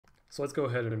So let's go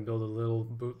ahead and build a little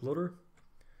bootloader.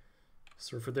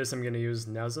 So for this I'm going to use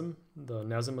NASM, the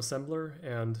NASM assembler,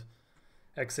 and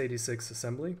x86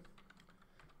 assembly.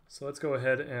 So let's go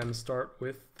ahead and start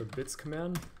with the bits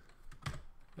command.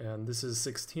 And this is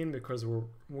 16 because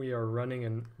we are running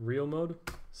in real mode,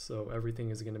 so everything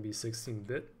is going to be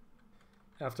 16-bit.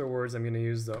 Afterwards I'm going to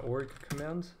use the org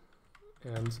command,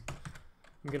 and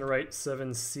I'm going to write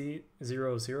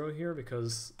 7C00 here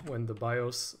because when the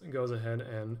BIOS goes ahead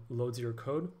and loads your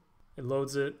code, it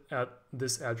loads it at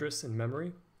this address in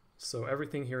memory. So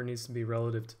everything here needs to be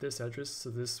relative to this address,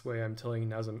 so this way I'm telling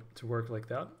NASM to work like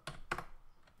that.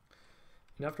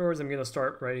 And afterwards I'm going to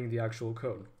start writing the actual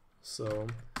code. So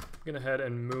I'm going to head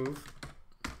and move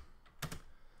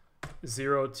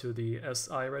 0 to the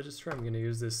SI register. I'm going to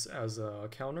use this as a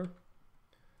counter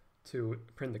to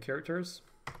print the characters.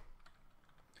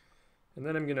 And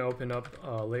then I'm going to open up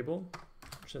a label,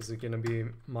 which is going to be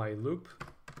my loop.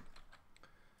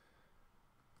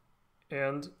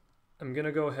 And I'm going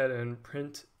to go ahead and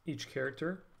print each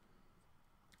character.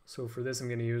 So for this I'm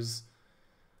going to use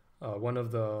one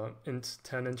of the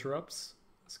int10 interrupts.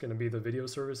 It's going to be the video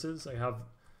services. I have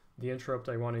the interrupt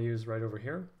I want to use right over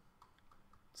here.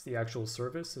 It's the actual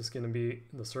service. It's going to be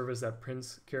the service that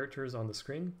prints characters on the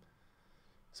screen.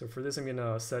 So for this I'm going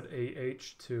to set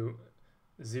AH to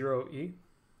 0E.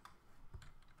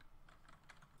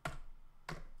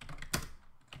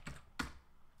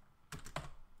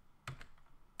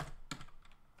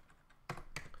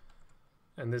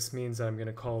 And this means that I'm going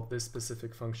to call this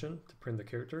specific function to print the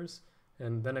characters.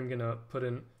 And then I'm going to put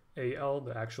in AL,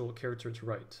 the actual character to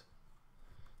write.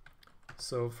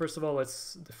 So first of all,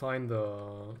 let's define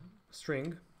the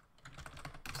string.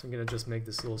 So I'm going to just make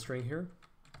this little string here.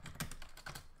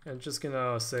 And just going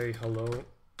to say hello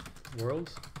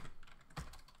world.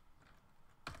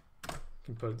 You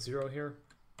can put 0 here.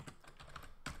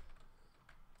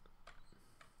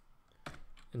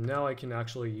 And now I can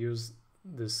actually use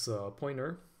this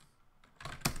pointer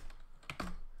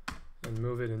and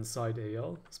move it inside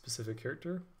AL, specific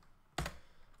character.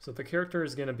 So the character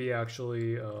is going to be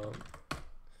actually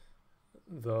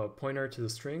the pointer to the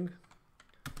string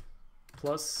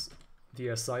plus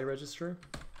the SI register.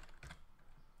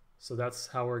 So that's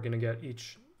how we're going to get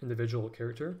each individual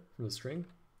character from the string.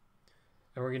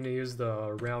 And we're going to use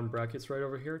the round brackets right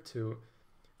over here to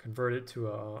convert it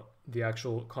to the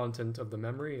actual content of the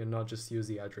memory and not just use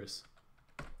the address.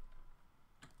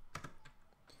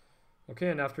 Okay,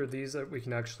 and after these we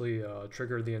can actually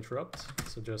trigger the interrupt.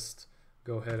 So just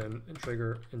go ahead and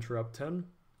trigger interrupt 10,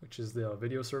 which is the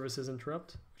video services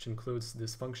interrupt, which includes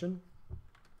this function.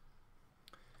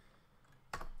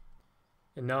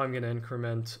 And now I'm going to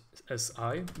increment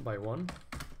SI by 1.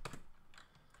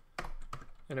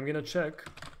 And I'm going to check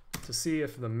to see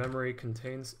if the memory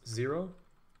contains 0.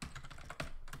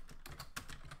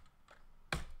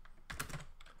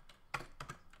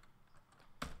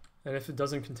 And if it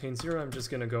doesn't contain 0, I'm just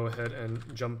going to go ahead and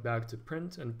jump back to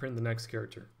print and print the next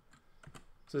character.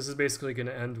 So this is basically going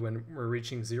to end when we're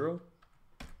reaching 0.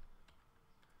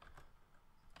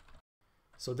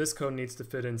 So this code needs to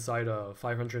fit inside a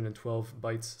 512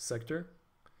 bytes sector.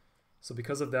 So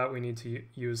because of that, we need to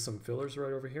use some fillers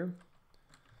right over here.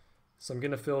 So I'm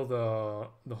going to fill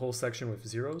the whole section with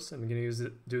zeros, and I'm going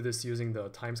to do this using the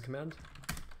times command,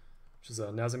 which is a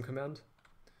NASM command.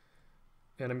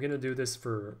 And I'm going to do this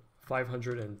for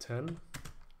 510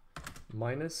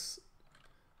 minus,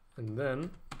 and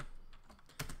then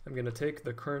I'm going to take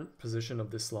the current position of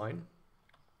this line.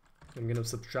 I'm going to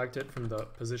subtract it from the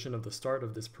position of the start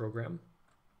of this program.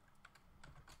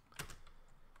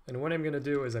 And what I'm going to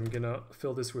do is I'm going to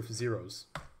fill this with zeros.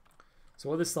 So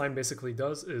what this line basically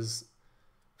does is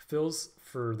fills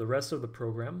for the rest of the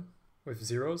program with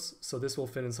zeros, so this will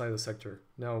fit inside the sector.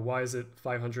 Now, why is it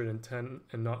 510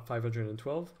 and not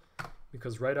 512?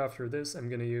 Because right after this, I'm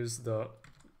going to use the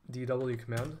DW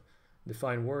command,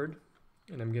 define word,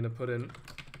 and I'm going to put in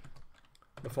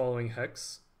the following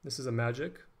hex. This is a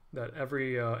magic that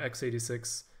every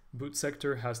x86 boot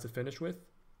sector has to finish with.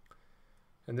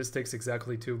 And this takes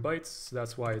exactly 2 bytes, so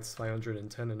that's why it's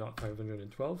 510 and not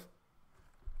 512.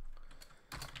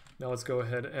 Now let's go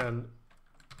ahead and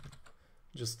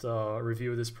just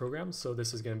review this program. So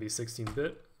this is going to be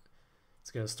 16-bit. It's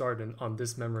going to start on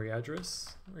this memory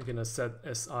address. We're going to set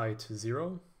SI to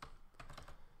 0.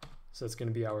 So it's going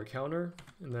to be our counter.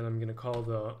 And then I'm going to call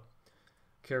the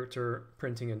character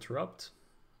printing interrupt.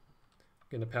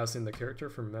 I'm going to pass in the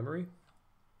character from memory.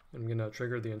 I'm going to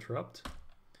trigger the interrupt.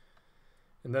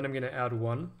 And then I'm going to add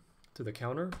 1 to the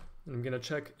counter. And I'm going to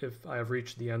check if I have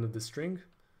reached the end of the string.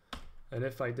 And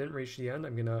if I didn't reach the end,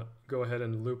 I'm going to go ahead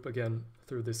and loop again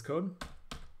through this code.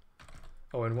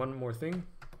 Oh, and one more thing.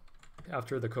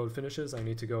 After the code finishes, I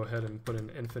need to go ahead and put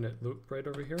an infinite loop right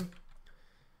over here.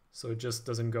 So it just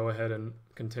doesn't go ahead and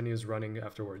continues running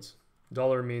afterwards.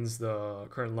 Dollar means the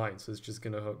current line, so it's just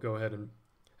gonna go ahead and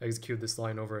execute this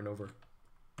line over and over.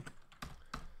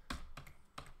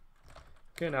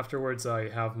 Okay, and afterwards I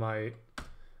have my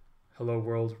hello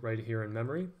world right here in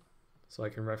memory, so I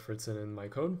can reference it in my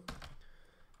code.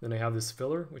 Then I have this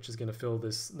filler, which is gonna fill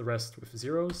the rest with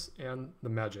zeros, and the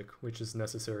magic, which is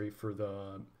necessary for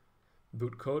the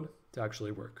boot code to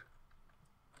actually work.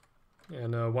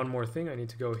 And one more thing, I need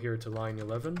to go here to line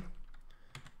 11,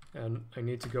 and I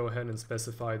need to go ahead and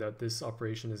specify that this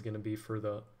operation is going to be for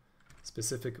the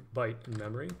specific byte in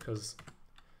memory, because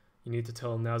you need to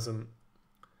tell NASM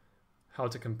how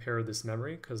to compare this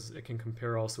memory, because it can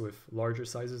compare also with larger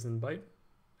sizes in byte,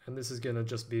 and this is going to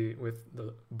just be with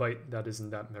the byte that is in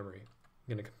that memory.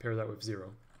 I'm going to compare that with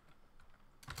 0.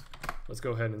 Let's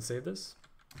go ahead and save this.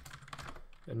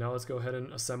 And now let's go ahead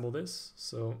and assemble this.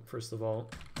 So first of all,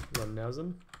 run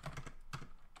NASM.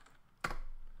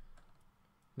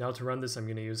 Now to run this, I'm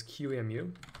going to use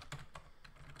QEMU.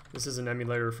 This is an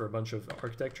emulator for a bunch of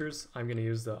architectures. I'm going to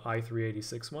use the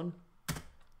i386 one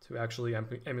to actually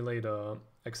emulate a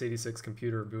x86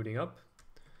 computer booting up.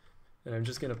 And I'm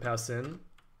just going to pass in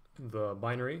the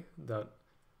binary that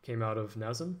came out of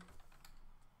NASM.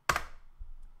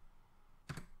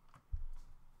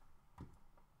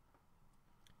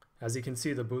 As you can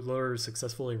see, the bootloader is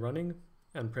successfully running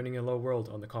and printing a hello world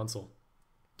on the console.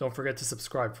 Don't forget to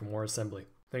subscribe for more assembly.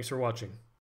 Thanks for watching.